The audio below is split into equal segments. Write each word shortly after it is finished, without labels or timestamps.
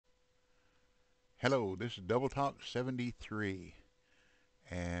Hello, this is Double Talk 73,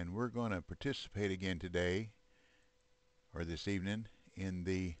 and we're going to participate again today, or this evening, in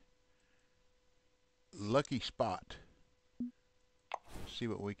the lucky spot. See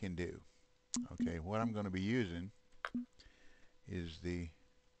what we can do. Okay, what I'm going to be using is the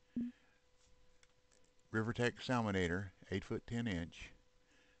Rivertech Salmonator, 8-foot 10-inch,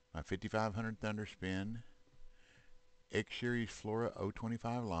 my 5500 Thunder Spin, X Series Flora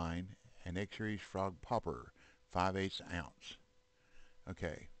 025 line, and X Series Frog Popper, 5/8 ounce.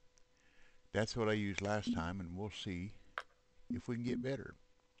 Okay, that's what I used last time, and we'll see if we can get better.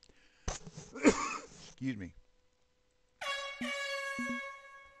 Excuse me.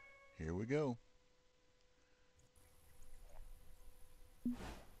 Here we go.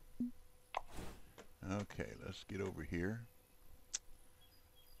 Okay, let's get over here.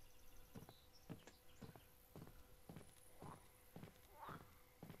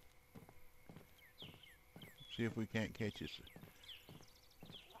 See if we can't catch us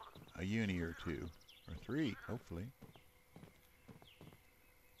a uni or two, or three, hopefully.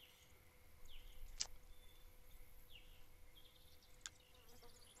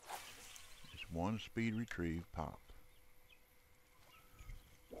 Just one speed retrieve pop.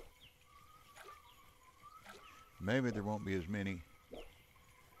 Maybe there won't be as many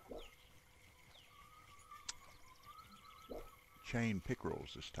chain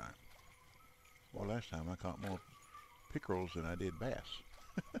pickerels this time. Well, last time I caught more pickerels than I did bass.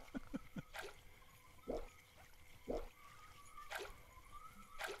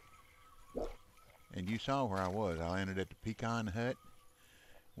 And you saw where I was. I landed at the pecan hut,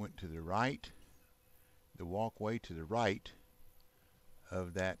 went to the right, the walkway to the right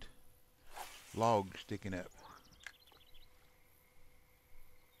of that log sticking up.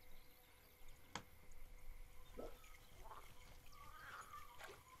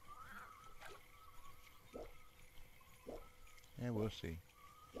 And we'll see.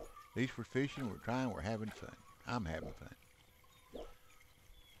 At least we're fishing, we're trying, we're having fun. I'm having fun.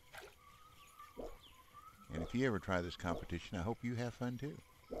 And if you ever try this competition, I hope you have fun too.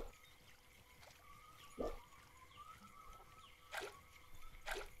 Go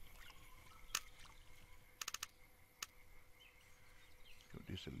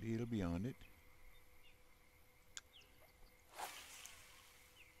just a little beyond it.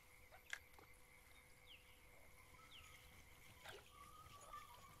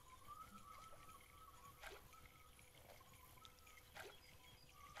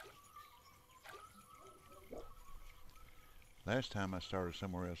 Last time I started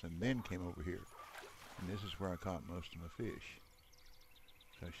somewhere else and then came over here. And this is where I caught most of my fish.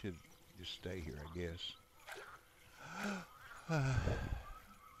 So I should just stay here, I guess.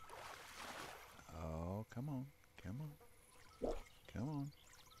 Oh, come on. Come on. Come on.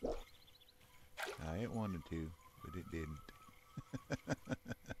 It wanted to, but it didn't.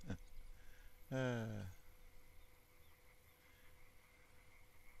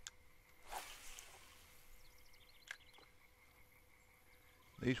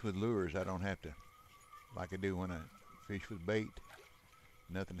 At least with lures, I don't have to, like I do when I fish with bait,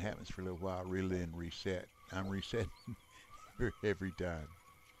 nothing happens for a little while, reel in, reset. I'm resetting every time.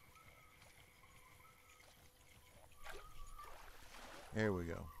 There we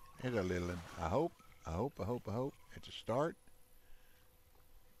go. There's a little one. I hope. It's a start.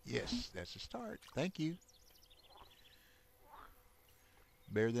 Yes, that's a start. Thank you.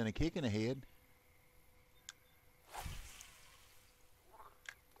 Better than a kick in the head.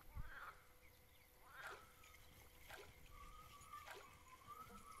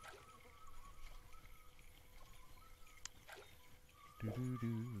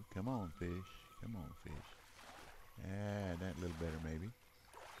 Do-do-do. Come on, fish. Come on, fish. Ah, that little better maybe.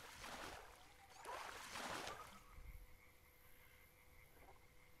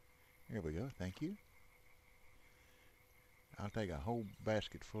 There we go. Thank you. I'll take a whole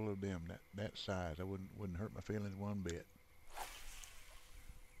basket full of them that size. I wouldn't hurt my feelings one bit.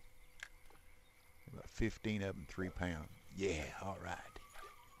 About 15 of them, 3 pounds. Yeah, all right.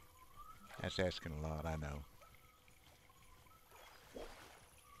 That's asking a lot, I know.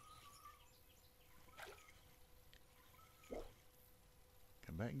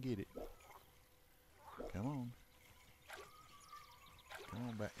 Come back and get it. Come on. Come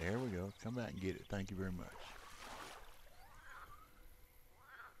on back. There we go. Come back and get it. Thank you very much.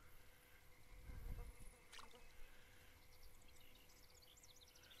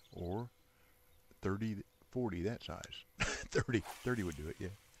 Or 30, 40, that size. 30 would do it, yeah.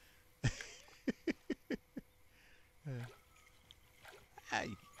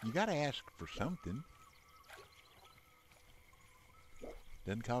 You gotta ask for something.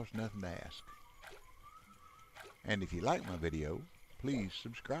 Doesn't cost nothing to ask. And if you like my video, please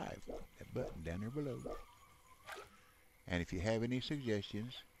subscribe. That button down there below. And if you have any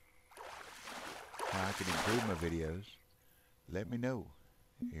suggestions how I can improve my videos, let me know.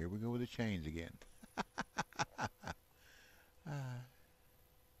 Here we go with the chains again. And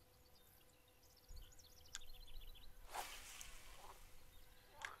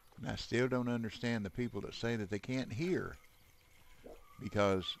I still don't understand the people that say that they can't hear,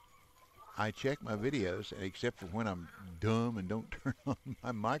 because I check my videos, except for when I'm dumb and don't turn on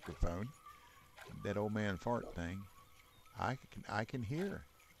my microphone, that old man fart thing. I can hear.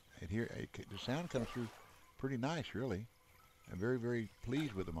 The sound comes through pretty nice, really. I'm very, very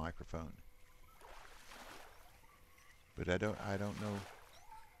pleased with the microphone. But I don't know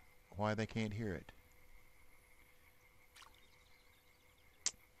why they can't hear it.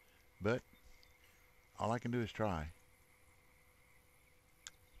 But all I can do is try.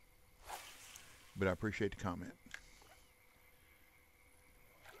 But I appreciate the comment.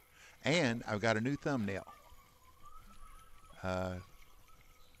 And I've got a new thumbnail.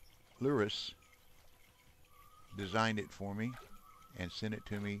 LOORISS designed it for me and sent it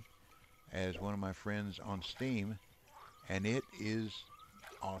to me as one of my friends on Steam, and it is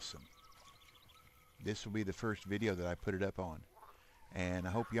awesome. This will be the first video that I put it up on, and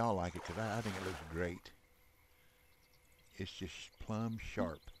I hope y'all like it, because I think it looks great. It's just plumb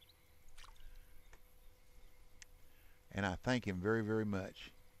sharp. And I thank him very, very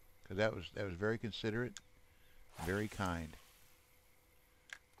much, because that was very considerate, very kind.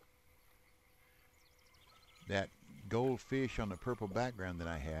 That goldfish on the purple background that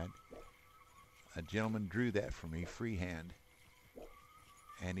I had, a gentleman drew that for me freehand,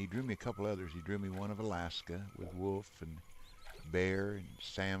 and he drew me a couple others. He drew me one of Alaska with wolf and bear and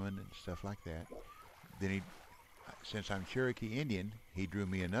salmon and stuff like that. Then since I'm Cherokee Indian, he drew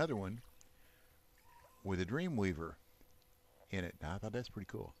me another one with a dreamweaver in it. Now, I thought that's pretty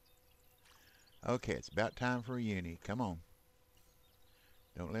cool. Okay, it's about time for a uni. Come on.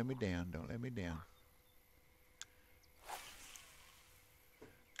 Don't let me down. Don't let me down.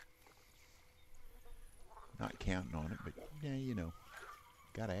 Not counting on it, but yeah, you know,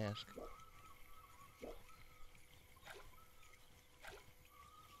 gotta ask.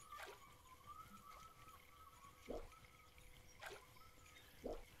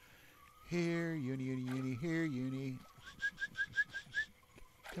 Here, uni, uni, uni, here, uni.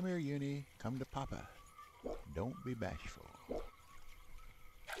 Come here, uni. Come to Papa. Don't be bashful.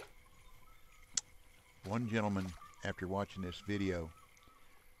 One gentleman, after watching this video,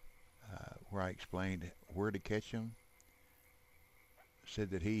 where I explained where to catch them,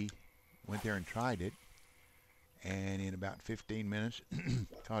 said that he went there and tried it, and in about 15 minutes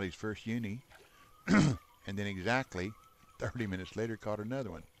caught his first uni, and then exactly 30 minutes later caught another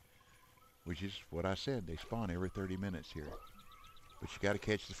one, which is what I said. They spawn every 30 minutes here, but you got to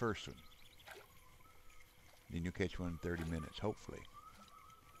catch the first one, then you'll catch one in 30 minutes, hopefully.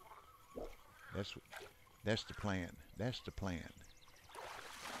 That's the plan. That's the plan.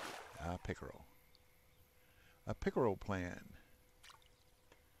 A pickerel. A pickerel plan.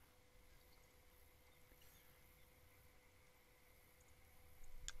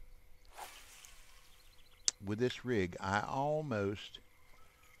 With this rig, I almost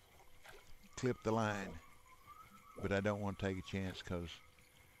clipped the line, but I don't want to take a chance, because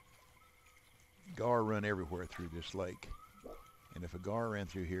gar run everywhere through this lake, and if a gar ran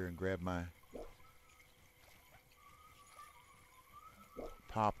through here and grabbed my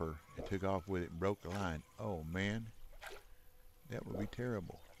popper and took off with it and broke the line, oh man, that would be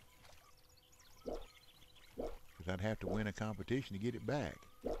terrible, because I'd have to win a competition to get it back.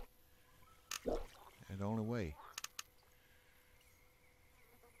 That's the only way.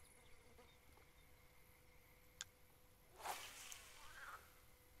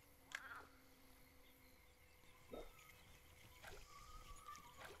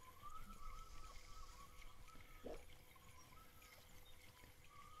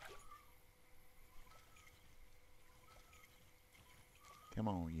 Come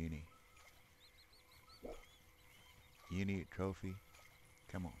on, uni. Uni trophy.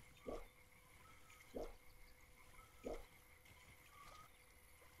 Come on.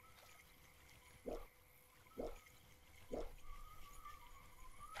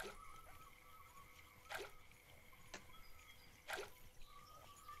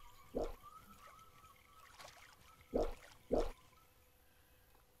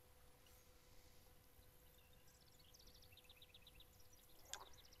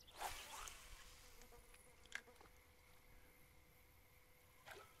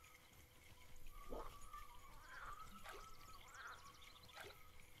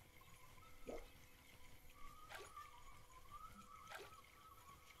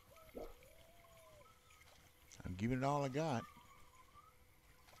 giving it all I got.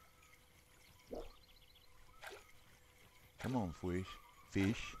 Come on, fish.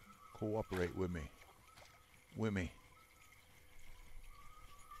 Fish, cooperate with me. With me.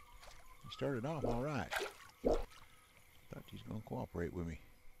 You started off all right. Thought you was going to cooperate with me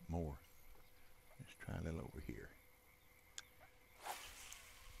more. Let's try a little over here.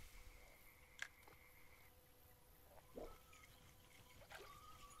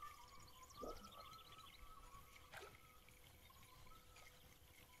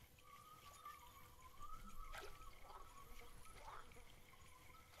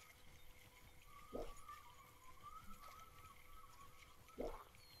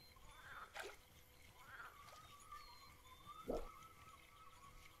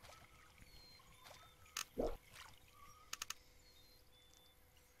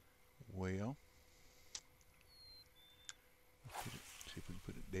 Well, see if we can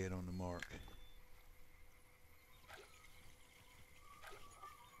put it dead on the mark.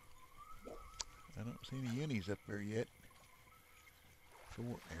 I don't see any unis up there yet. So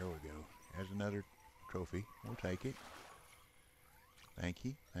there we go. There's another trophy. We'll take it. Thank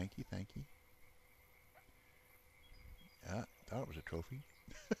you, thank you, thank you. I thought it was a trophy.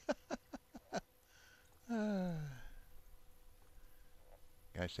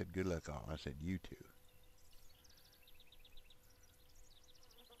 I said good luck all. I said you too.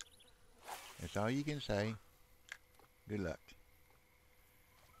 That's all you can say. Good luck.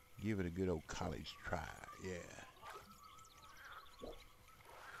 Give it a good old college try. Yeah.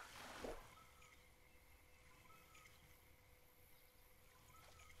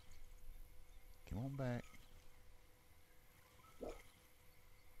 Come on back.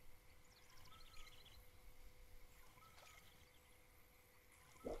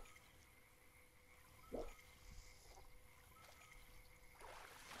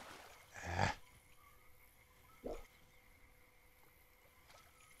 Ah.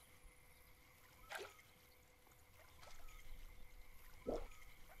 Go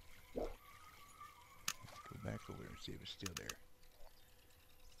back over there and see if it's still there.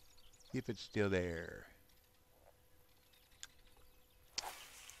 If it's still there.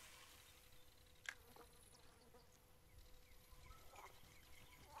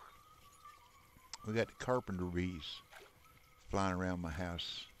 We got the carpenter bees flying around my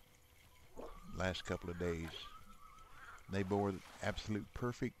house last couple of days. They bore absolute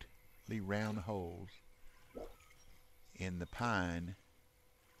perfectly round holes in the pine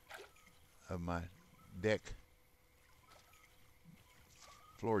of my deck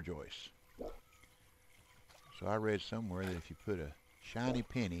floor joists. So I read somewhere that if you put a shiny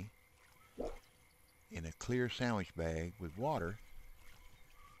penny in a clear sandwich bag with water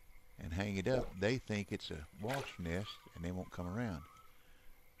and hang it up, they think it's a wasp nest and they won't come around.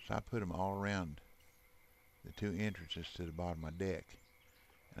 So I put them all around the two entrances to the bottom of my deck.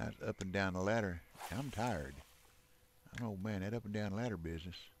 And I was up and down the ladder. I'm tired. I'm an old man. That up and down ladder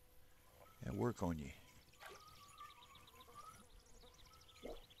business, that work on you.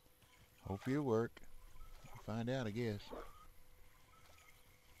 Hopefully it'll work. We'll find out, I guess.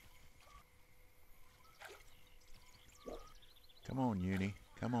 Come on, Uni.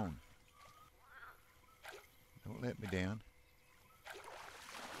 Come on. Don't let me down.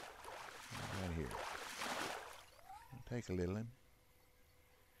 Right here. I'll take a little one.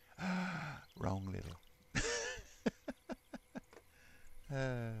 Wrong little.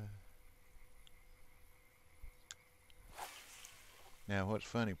 Now, what's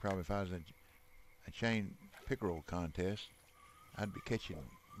funny, probably if I was a chain pickerel contest, I'd be catching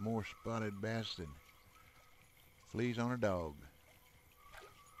more spotted bass than fleas on a dog.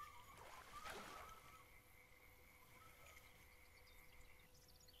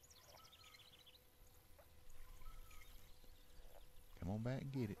 Come on back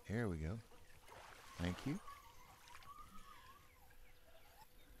and get it. There we go. Thank you.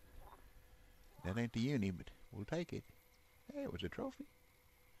 That ain't the uni, but we'll take it. Hey, it was a trophy.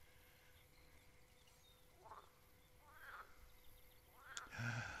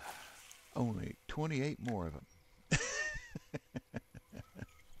 Only 28 more of them.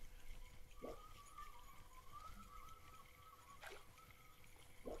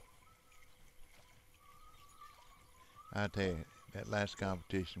 I tell you, that last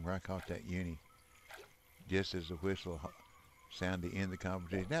competition where I caught that uni, just as the whistle sounded to end the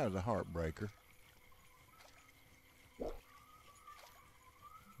competition, that was a heartbreaker.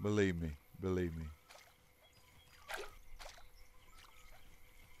 Believe me, believe me.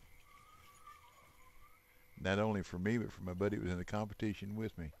 Not only for me, but for my buddy who was in the competition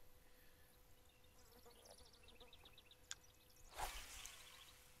with me.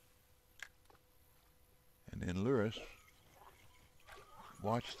 And And then LOORISS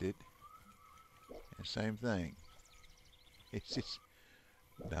watched it, and same thing. It's just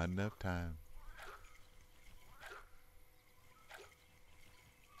not enough time.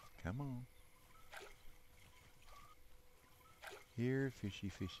 Come on. Here, fishy,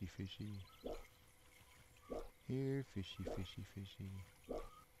 fishy, fishy. Here, fishy, fishy, fishy.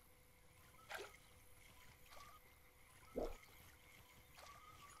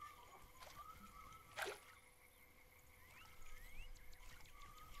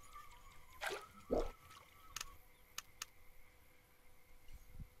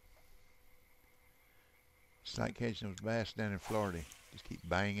 It's like catching those bass down in Florida. Just keep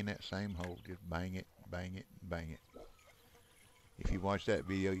banging that same hole. Just bang it, bang it, bang it. If you watch that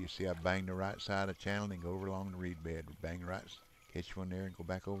video, you see I bang the right side of the channel and go over along the reed bed. Bang right, catch one there and go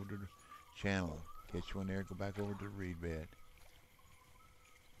back over to the channel. Catch one there and go back over to the reed bed.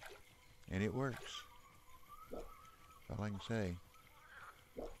 And it works. That's all I can say.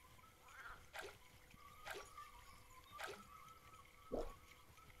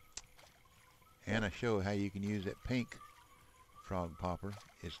 And I show how you can use that pink frog popper.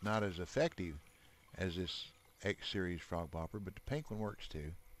 It's not as effective as this X series frog popper, but the pink one works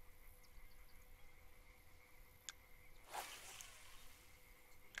too.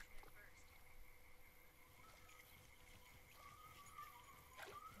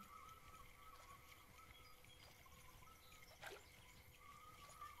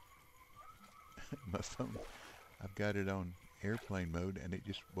 My phone, I've got it on airplane mode, and it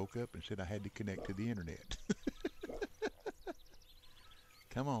just woke up and said I had to connect to the internet.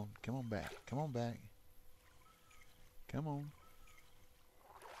 Come on back, come on back. Come on.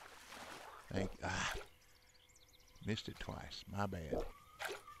 Missed it twice, my bad.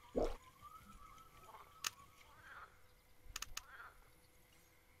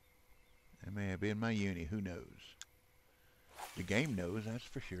 That may have been my uni, who knows. The game knows, that's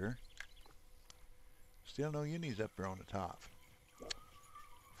for sure. Still no unis up there on the top.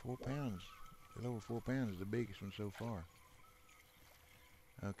 4 pounds, a little over 4 pounds is the biggest one so far.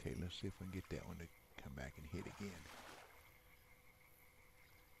 Okay, let's see if we can get that one to come back and hit again.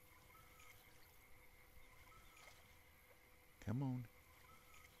 Come on.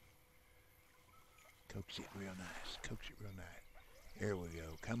 Coax it real nice. Coax it real nice. There we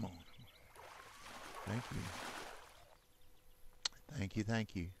go. Come on. Thank you. Thank you,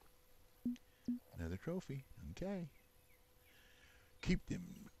 thank you. Another trophy. Okay. Keep them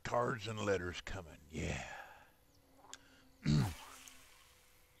cards and letters coming. Yeah.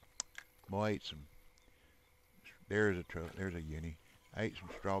 Boy, I ate some. There's a uni. I ate some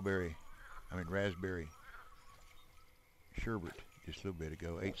raspberry sherbet just a little bit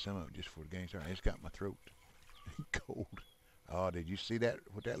ago. Ate some of it just before the game started. It's got my throat cold. Oh, did you see that?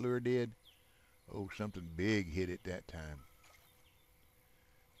 What that lure did? Oh, something big hit it that time.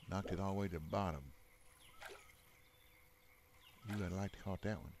 Knocked it all the way to the bottom. You would like to caught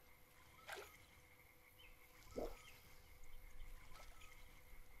that one.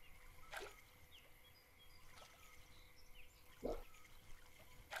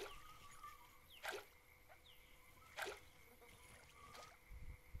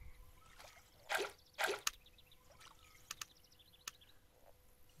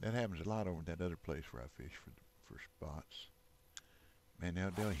 That happens a lot over at that other place where I fish for spots. Man,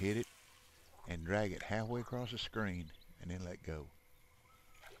 they'll hit it and drag it halfway across the screen and then let go.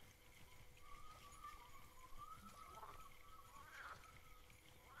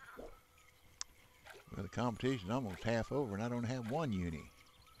 Well, the competition's almost half over and I don't have one uni,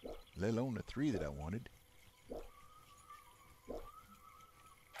 let alone the 3 that I wanted. We'll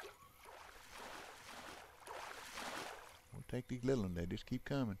take these little ones, they just keep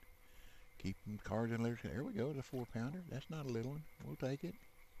coming. Keep them cards and letters. There we go, the 4-pounder. That's not a little one. We'll take it.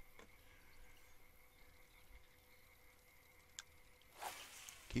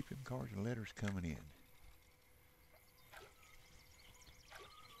 Keep them cards and letters coming in.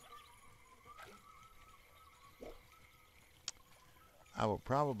 I will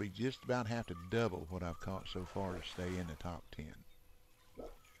probably just about have to double what I've caught so far to stay in the top 10.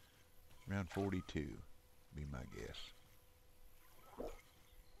 Around 42 be my guess.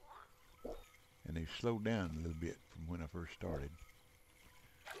 And they've slowed down a little bit from when I first started.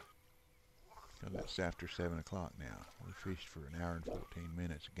 So that's after 7 o'clock now. We fished for an hour and 14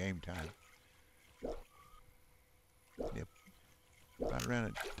 minutes, game time. Yep. Right around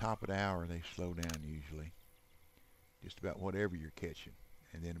at the top of the hour they slow down usually. Just about whatever you're catching.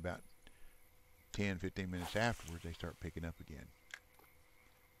 And then about 10, 15 minutes afterwards they start picking up again.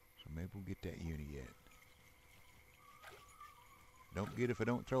 So maybe we'll get that uni yet. Don't get if I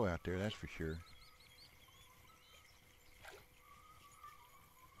don't throw out there, that's for sure.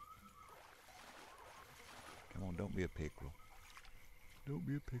 on, don't be a pickerel. Don't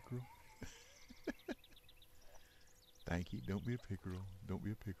be a pickerel. Thank you. Don't be a pickerel. Don't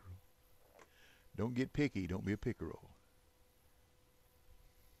be a pickerel. Don't get picky. Don't be a pickerel.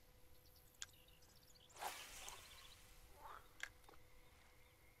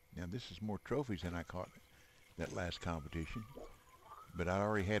 Now this is more trophies than I caught that last competition, but I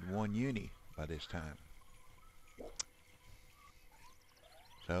already had one uni by this time.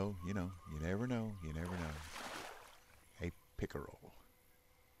 So, you know, you never know. You never know. A pickerel.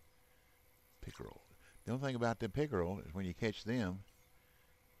 Pickerel. The only thing about the pickerel is when you catch them,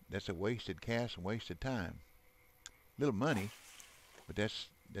 that's a wasted cast and wasted time. Little money, but that's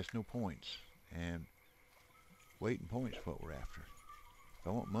no points. And weight and points is what we're after. If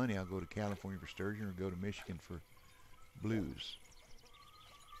I want money, I'll go to California for sturgeon or go to Michigan for blues.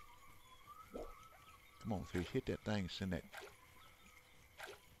 Come on, fish, hit that thing, send that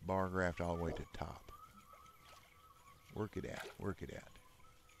bar graft all the way to the top. Work it out, work it out.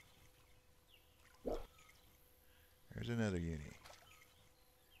 There's another uni.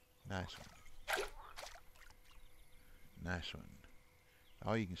 Nice one. Nice one.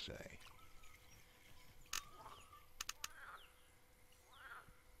 All you can say.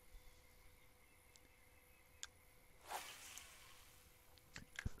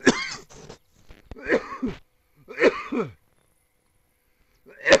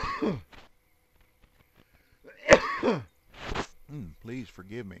 Please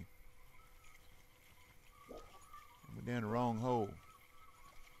forgive me. I went down the wrong hole.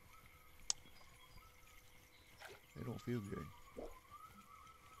 They don't feel good.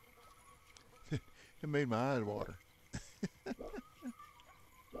 It made my eyes water.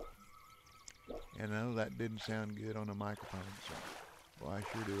 And I know that didn't sound good on the microphone, so well, I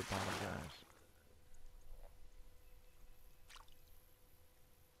sure do apologize.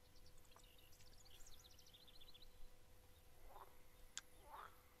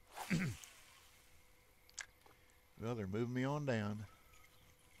 Well, they're moving me on down.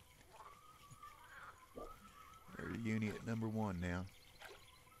 There's a uni at number 1 now.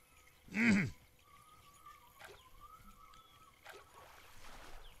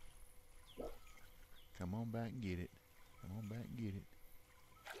 Come on back and get it. Come on back and get it.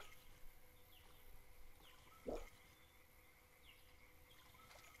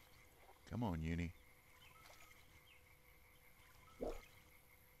 Come on, uni.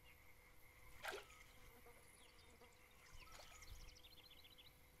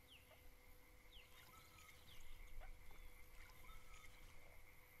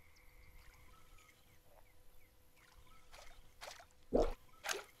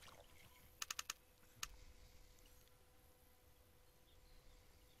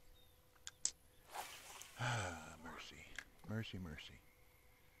 Mercy, mercy.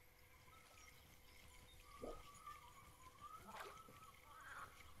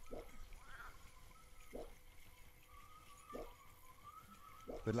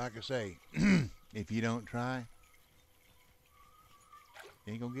 But like I say, if you don't try,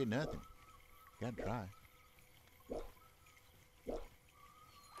 you ain't gonna get nothing. You gotta try.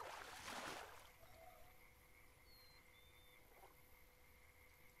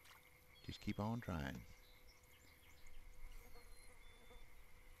 Just keep on trying.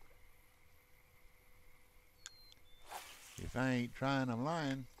 If I ain't trying, I'm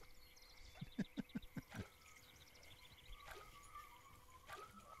lying.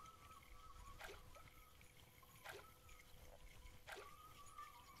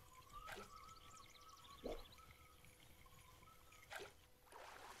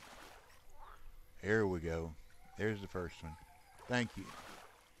 There we go. There's the first one. Thank you.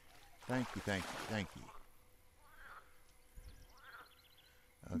 Thank you, thank you, thank you.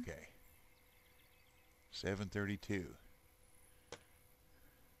 Okay. 732.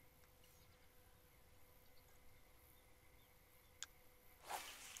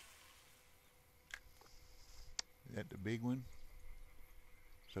 Is that the big one?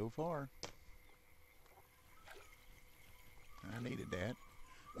 So far. I needed that.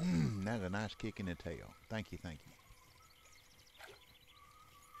 That's a nice kick in the tail. Thank you, thank you.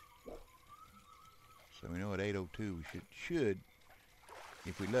 So we know at 8:02 we should,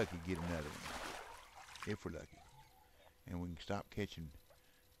 if we're lucky, get another one. If we're lucky. And we can stop catching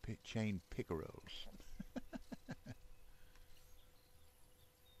chain pickerels.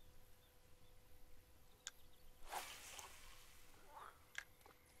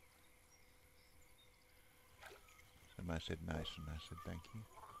 Somebody said nice, and I said thank you.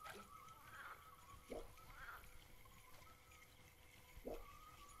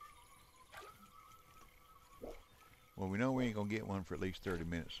 Well, we know we ain't gonna get one for at least 30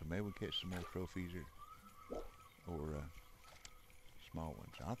 minutes, so maybe we'll catch some more trophies or or small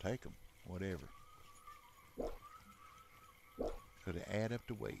ones. I'll take them, whatever. So they add up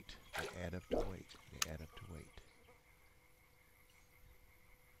to weight. They add up to weight. They add up to weight.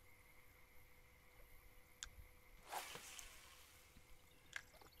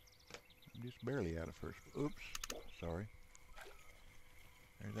 I'm just barely out of first. Oops, sorry.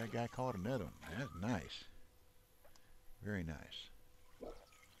 There's that guy caught another one. That's nice. Very nice.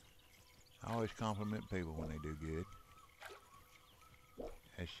 I always compliment people when they do good.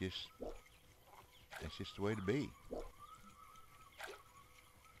 That's just the way to be.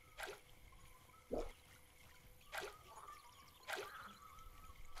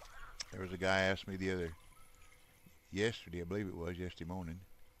 There was a guy asked me yesterday, I believe it was yesterday morning,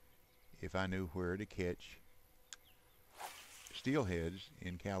 if I knew where to catch steelheads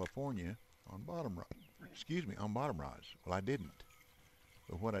in California on bottom rods. On bottom rods. Well, I didn't.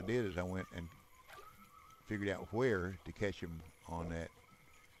 But what I did is I went and figured out where to catch them on that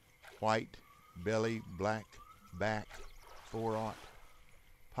white belly, black back 4/0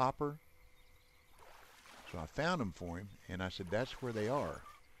 popper. So I found them for him, and I said, that's where they are.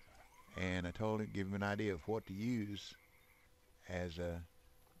 And I told him, give him an idea of what to use as a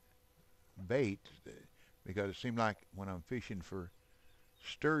bait, because it seemed like when I'm fishing for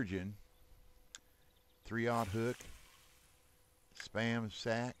sturgeon, 3/0 hook, spawn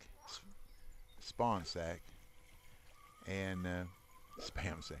sack, and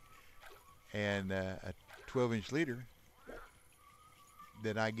spam sack, and a 12-inch leader,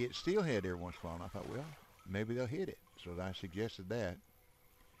 that I get steelhead every once in a while. And I thought, well, maybe they'll hit it. So I suggested that,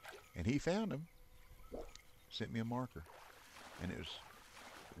 and he found them, sent me a marker, and it was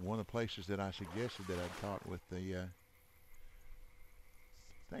one of the places that I suggested that I'd caught with the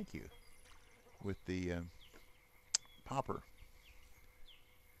thank you, with the popper.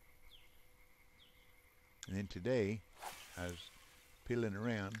 And then today I was piddling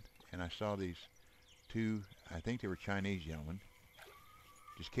around and I saw these two, I think they were Chinese gentlemen,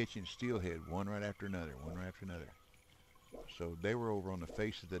 just catching steelhead one right after another. So they were over on the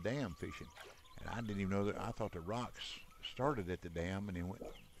face of the dam fishing, and I didn't even know that. I thought the rocks started at the dam and then went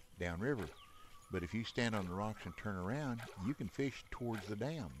downriver. But if you stand on the rocks and turn around, you can fish towards the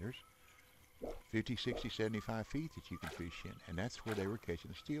dam. There's 50, 60, 75 feet that you can fish in, and that's where they were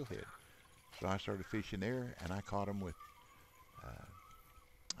catching the steelhead. So I started fishing there, and I caught them with,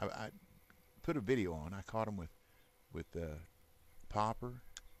 I put a video on. I caught them with popper.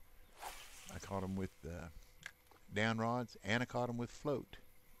 I caught them with down rods, and I caught them with float.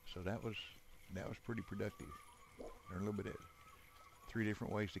 So that was pretty productive. Learned a little bit of 3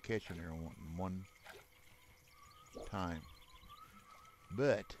 different ways to catch them there in one time.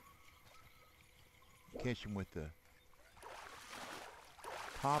 But catch them with the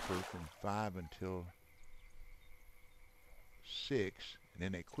popper from 5 until 6, and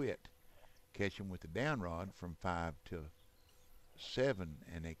then they quit. Catch them with the down rod from 5 till 7,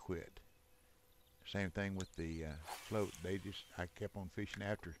 and they quit. Same thing with the float. I kept on fishing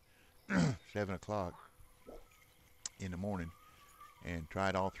after 7 o'clock in the morning, and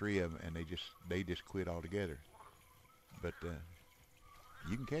tried all 3 of them, and they just quit altogether. But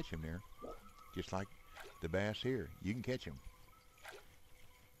you can catch them there, just like the bass here. You can catch them.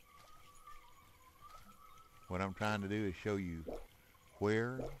 What I'm trying to do is show you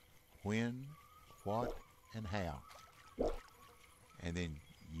where, when, what, and how. And then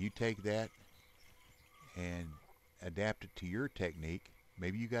you take that and adapt it to your technique.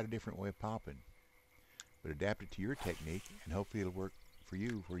 Maybe you got a different way of popping, but adapt it to your technique, and hopefully it'll work for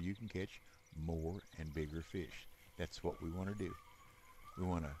you where you can catch more and bigger fish. That's what we want to do. We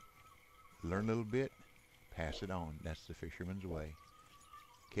want to learn a little bit, pass it on. That's the fisherman's way.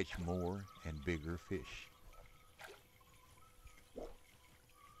 Catch more and bigger fish.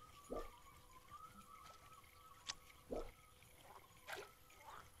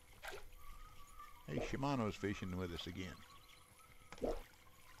 Hey, Shimano's fishing with us again.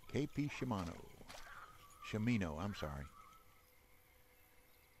 KP Shimano, I'm sorry.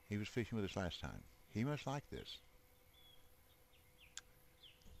 He was fishing with us last time. He must like this.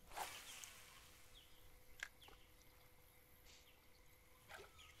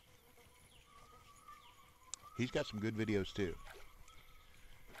 He's got some good videos too.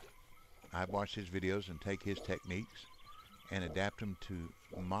 I watch his videos and take his techniques and adapt them to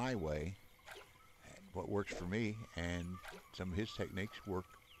my way, what works for me, and some of his techniques work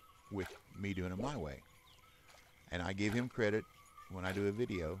with me doing it my way. And I give him credit when I do a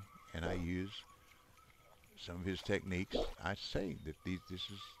video and I use some of his techniques. I say that this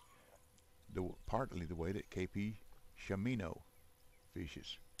is partly the way that KP Shimano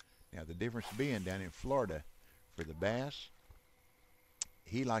fishes. Now the difference being down in Florida, For the bass,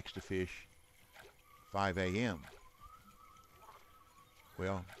 he likes to fish 5 a.m.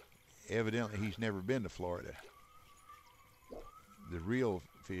 Well, evidently he's never been to Florida. The real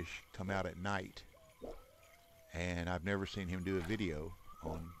fish come out at night, and I've never seen him do a video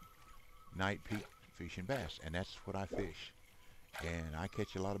on night peak fishing bass, and that's what I fish, and I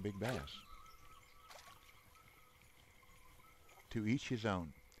catch a lot of big bass. To each his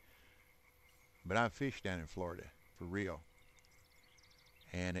own. But I've fished down in Florida for real,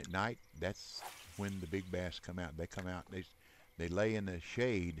 and at night that's when the big bass come out. They come out, they lay in the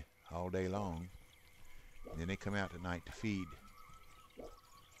shade all day long, and then they come out at night to feed.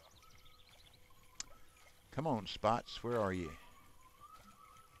 Come on, Spots, where are you?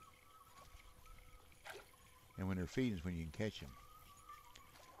 And when they're feeding is when you can catch them.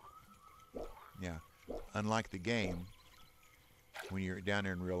 Yeah, unlike the game, when you're down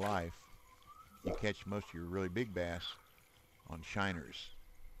there in real life, you catch most of your really big bass on shiners.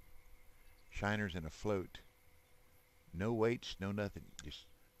 Shiners and a float. No weights, no nothing. Just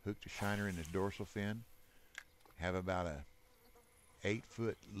hook the shiner in the dorsal fin, have about a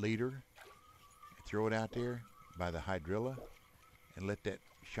 8-foot leader, throw it out there by the hydrilla, and let that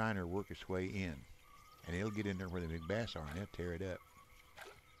shiner work its way in. And it'll get in there where the big bass are, and they'll tear it up.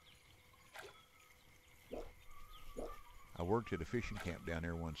 I worked at a fishing camp down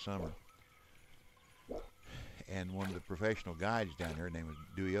there one summer, and one of the professional guides down there, named was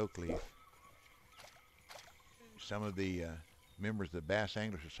Dewey Oakleaf, some of the members of the Bass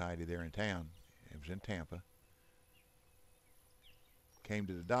Angler Society there in town, it was in Tampa, came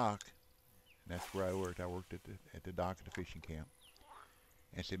to the dock, and that's where I worked. I worked at the dock at the fishing camp,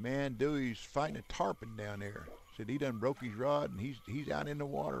 and said, "Man, Dewey's fighting a tarpon down there." Said he done broke his rod, and he's out in the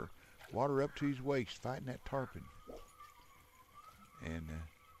water up to his waist, fighting that tarpon. And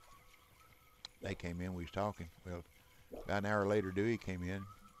they came in, we was talking. Well, about an hour later, Dewey came in,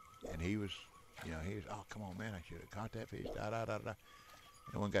 and he was, oh, come on, man, I should have caught that fish, da-da-da-da.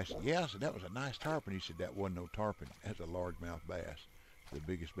 And one guy said, yeah, I said, that was a nice tarpon. He said, that wasn't no tarpon. That's a largemouth bass. The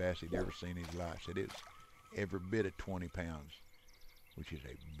biggest bass he'd ever seen in his life. Said it's every bit of 20 pounds, which is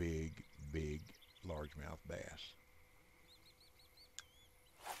a big, big largemouth bass.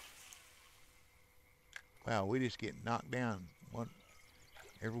 Wow, we just get knocked down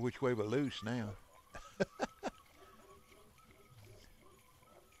every which way but loose now.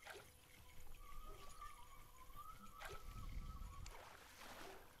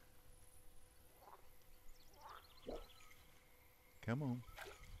 Come on,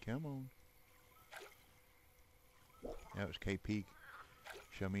 come on. That was KP.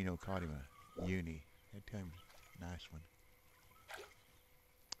 Shamino caught him a uni. That time was a nice one.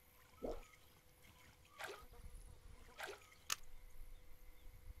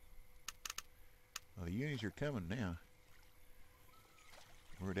 Well, the unis are coming now.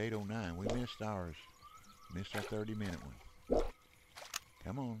 We're at 8:09. We missed ours. Missed our 30-minute one.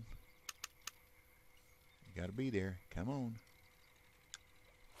 Come on. You gotta be there. Come on.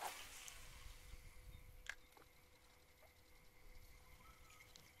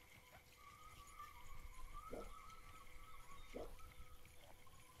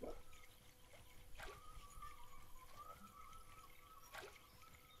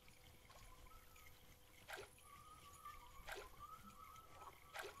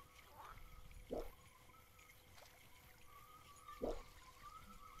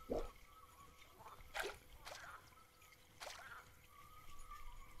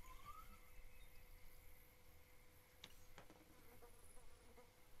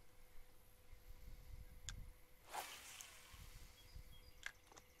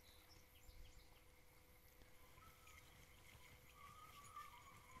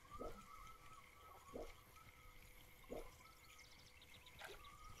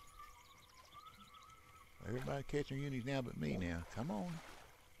 Everybody catching unis now but me now. Come on.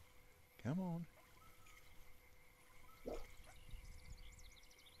 Come on.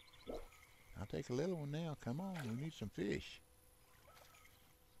 I'll take a little one now. Come on. We need some fish.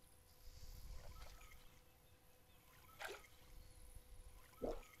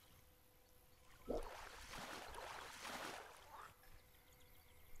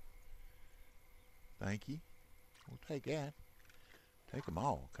 Thank you. We'll take that. Take them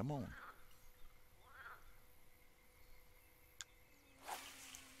all. Come on.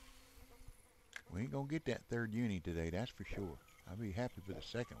 We ain't gonna get that third uni today, that's for sure. I'll be happy with the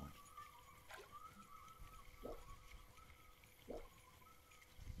second one.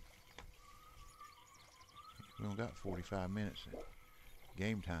 We only got 45 minutes of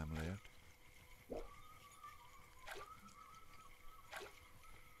game time left.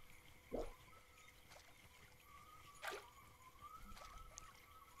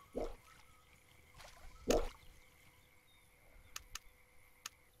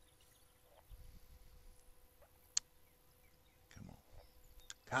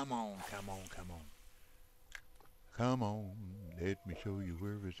 Come on, come on, come on. Come on, let me show you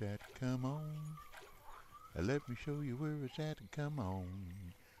where it's at. Come on. Let me show you where it's at. Come on.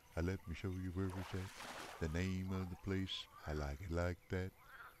 Let me show you where it's at. The name of the place. I like it like that.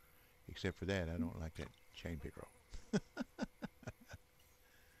 Except for that, I don't like that chain pick rope.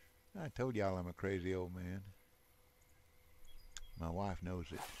 I told y'all I'm a crazy old man. My wife knows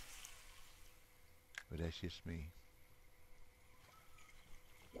it. But that's just me.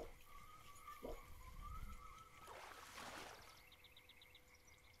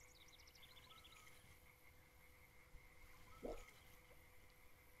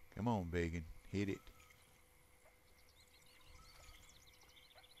 Come on, Bacon. Hit it.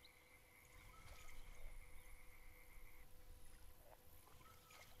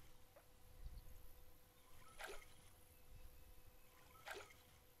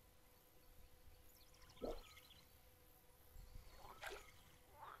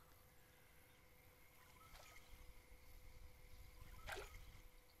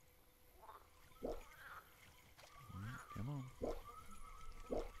 Come on.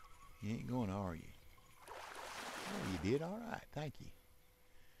 You ain't going, are you? Oh, you did? All right. Thank you.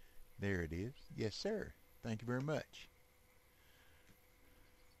 There it is. Yes, sir. Thank you very much.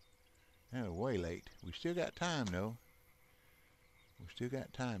 That was way late. We still got time, though. We still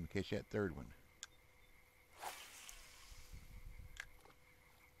got time to catch that third one.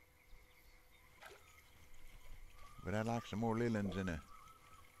 But I'd like some more lilies and a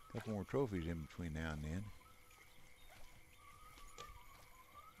couple more trophies in between now and then.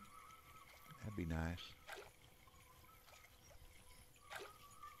 That'd be nice.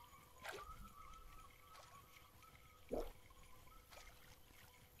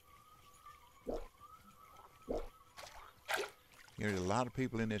 There's a lot of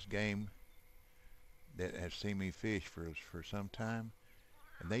people in this game that have seen me fish for some time,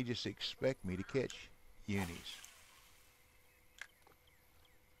 and they just expect me to catch unis.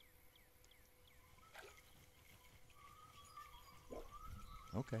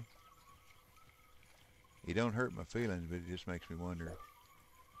 Okay. It don't hurt my feelings, but it just makes me wonder.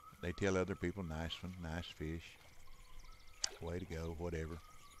 They tell other people, nice one, nice fish, way to go, whatever.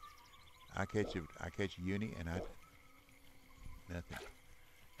 I catch a uni, and nothing.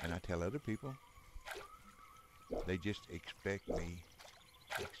 And I tell other people, they just expect me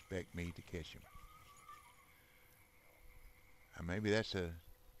to catch them. Maybe that's a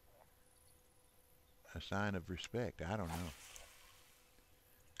sign of respect. I don't know.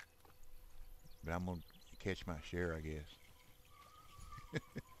 But I'm gonna catch my share, I guess.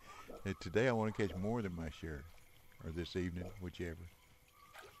 And today I want to catch more than my share, or this evening, whichever.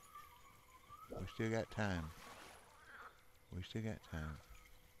 We still got time. We still got time.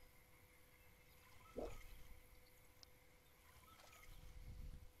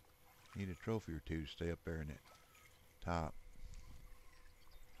 Need a trophy or two to stay up there in that top.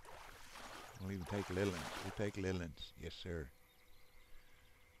 We'll even take lilies. We'll take lilies. Yes, sir.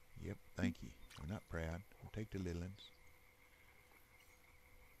 Yep, thank you. We're not proud. We'll take the lilies.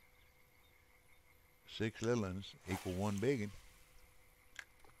 6 lilies equal 1 biggin.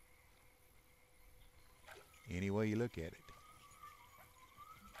 Any way you look at it.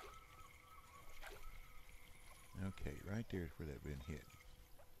 Okay, right there is where that been hit.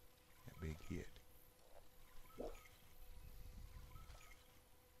 That big hit.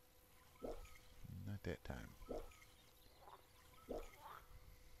 Not that time.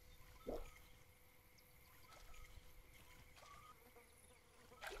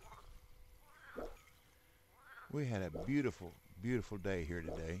 We had a beautiful, beautiful day here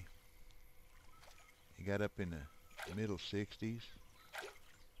today. It got up in the middle 60s.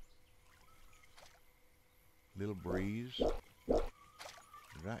 Little breeze.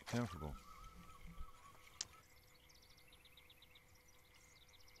 Right comfortable.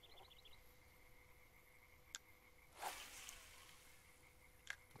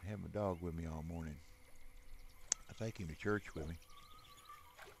 I have my dog with me all morning. I take him to church with me.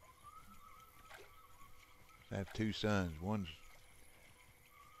 I have 2 sons. One's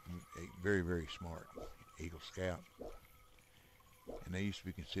very, very smart, Eagle Scout, and they used to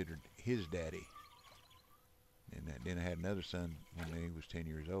be considered his daddy. And then I had another son when he was 10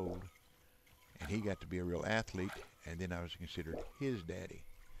 years old, and he got to be a real athlete, and then I was considered his daddy.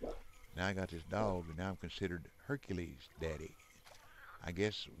 Now I got this dog, and now I'm considered Hercules' daddy. I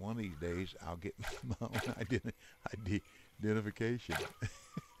guess one of these days I'll get my own identification.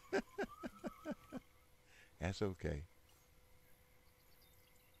 That's okay.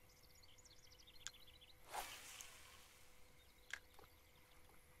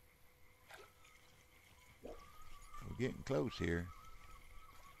 We're getting close here.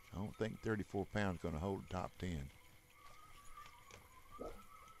 I don't think 34 pounds is going to hold the top 10.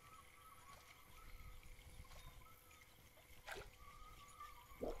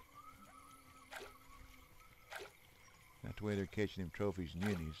 Not the way they're catching them trophies and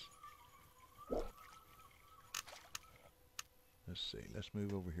unis. Let's see. Let's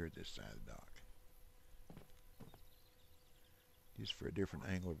move over here at this side of the dock. Just for a different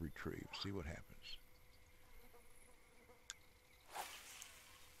angle of retrieve. See what happens.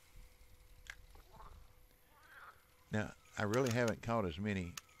 Now, I really haven't caught as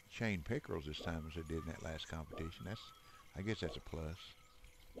many chain pickerels this time as I did in that last competition. I guess that's a plus.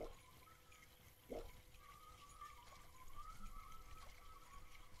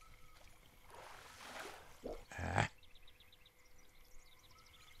 Ah.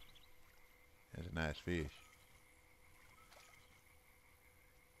 That's a nice fish.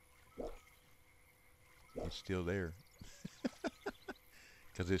 It's still there.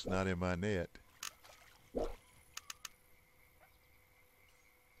 Because it's not in my net.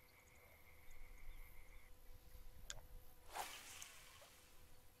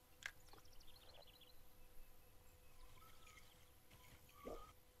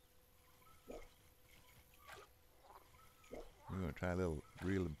 We're going to try a little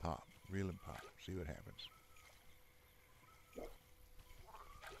reel and pop, see what happens.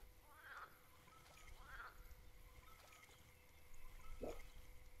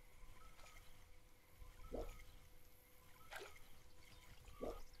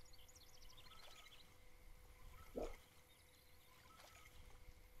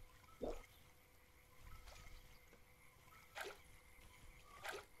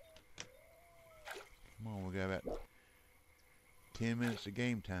 Come on, we got about 10 minutes of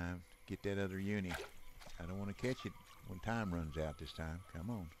game time to get that other uni. I don't want to catch it when time runs out this time. Come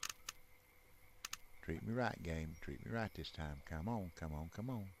on. Treat me right, game. Treat me right this time. Come on, come on, come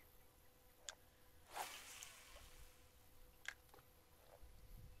on.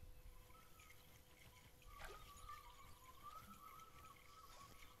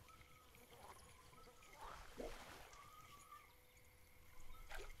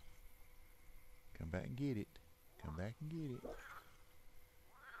 Come back and get it. Come back and get it.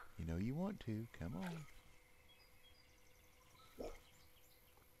 You know you want to. Come on.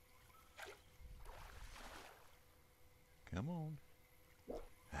 Come on.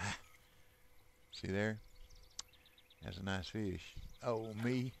 Ah. See there? That's a nice fish. Oh,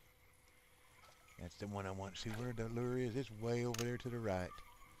 me. That's the one I want. See where the lure is? It's way over there to the right.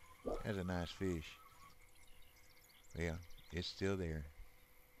 That's a nice fish. Yeah, it's still there.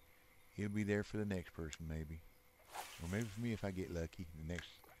 He'll be there for the next person, maybe. Or maybe for me if I get lucky the next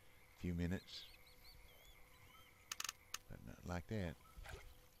few minutes. But not like that.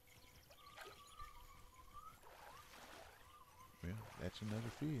 Well, that's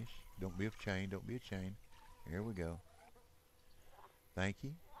another fish. Don't be a chain, don't be a chain. Here we go. Thank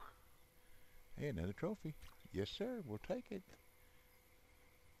you. Hey, another trophy. Yes, sir, we'll take it.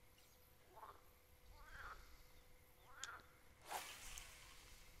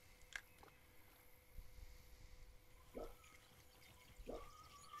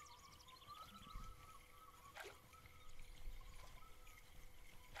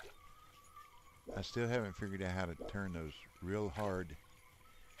 I still haven't figured out how to turn those real hard.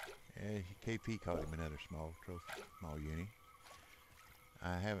 KP caught him another small trophy, small uni.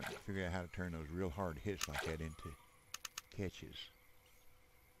 I haven't figured out how to turn those real hard hits like that into catches.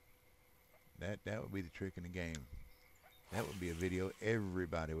 That would be the trick in the game. That would be a video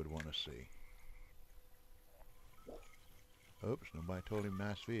everybody would want to see. Oops, nobody told him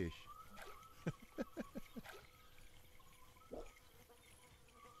nice fish.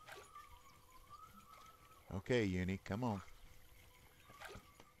 Okay, uni, come on.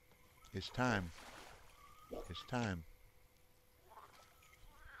 It's time. It's time.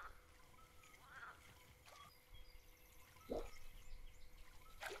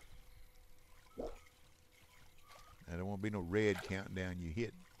 I don't want to be no red counting down you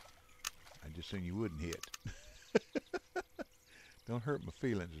hit. I just assume you wouldn't hit. Don't hurt my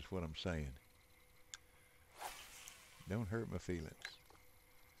feelings is what I'm saying. Don't hurt my feelings.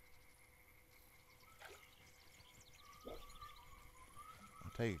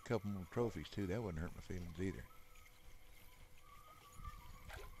 I'll take a couple more trophies too. That wouldn't hurt my feelings either.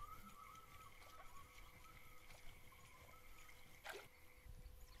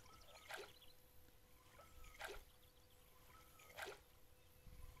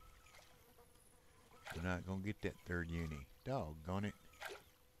 We're not going to get that third uni. Doggone it.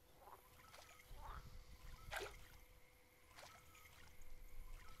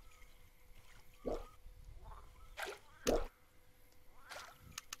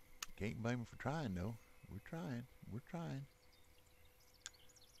 Don't blame me for trying, though. We're trying. We're trying.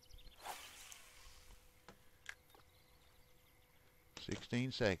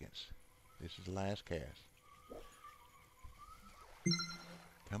 "16 seconds. This is the last cast.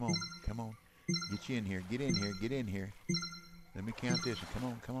 Come on, come on. Get you in here. Get in here. Get in here. Let me count this. Come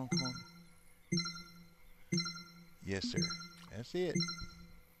on, come on, come on. Yes, sir. That's it.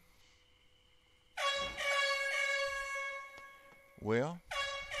 Well,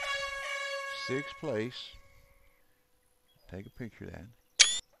 6th place. Take a picture of that.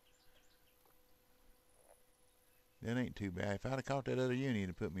 That ain't too bad. If I'd have caught that other uni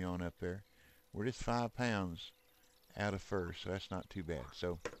to put me on up there, we're just 5 pounds out of first, so that's not too bad.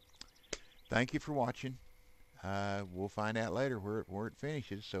 So, thank you for watching. We'll find out later where it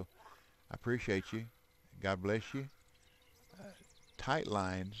finishes. So, I appreciate you. God bless you. Tight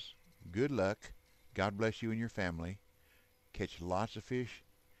lines. Good luck. God bless you and your family. Catch lots of fish.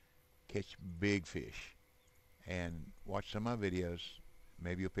 Catch big fish. And watch some of my videos.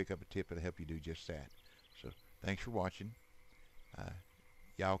 Maybe you'll pick up a tip that'll help you do just that. So, thanks for watching.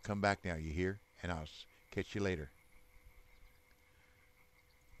 Y'all come back now, you hear? And I'll catch you later.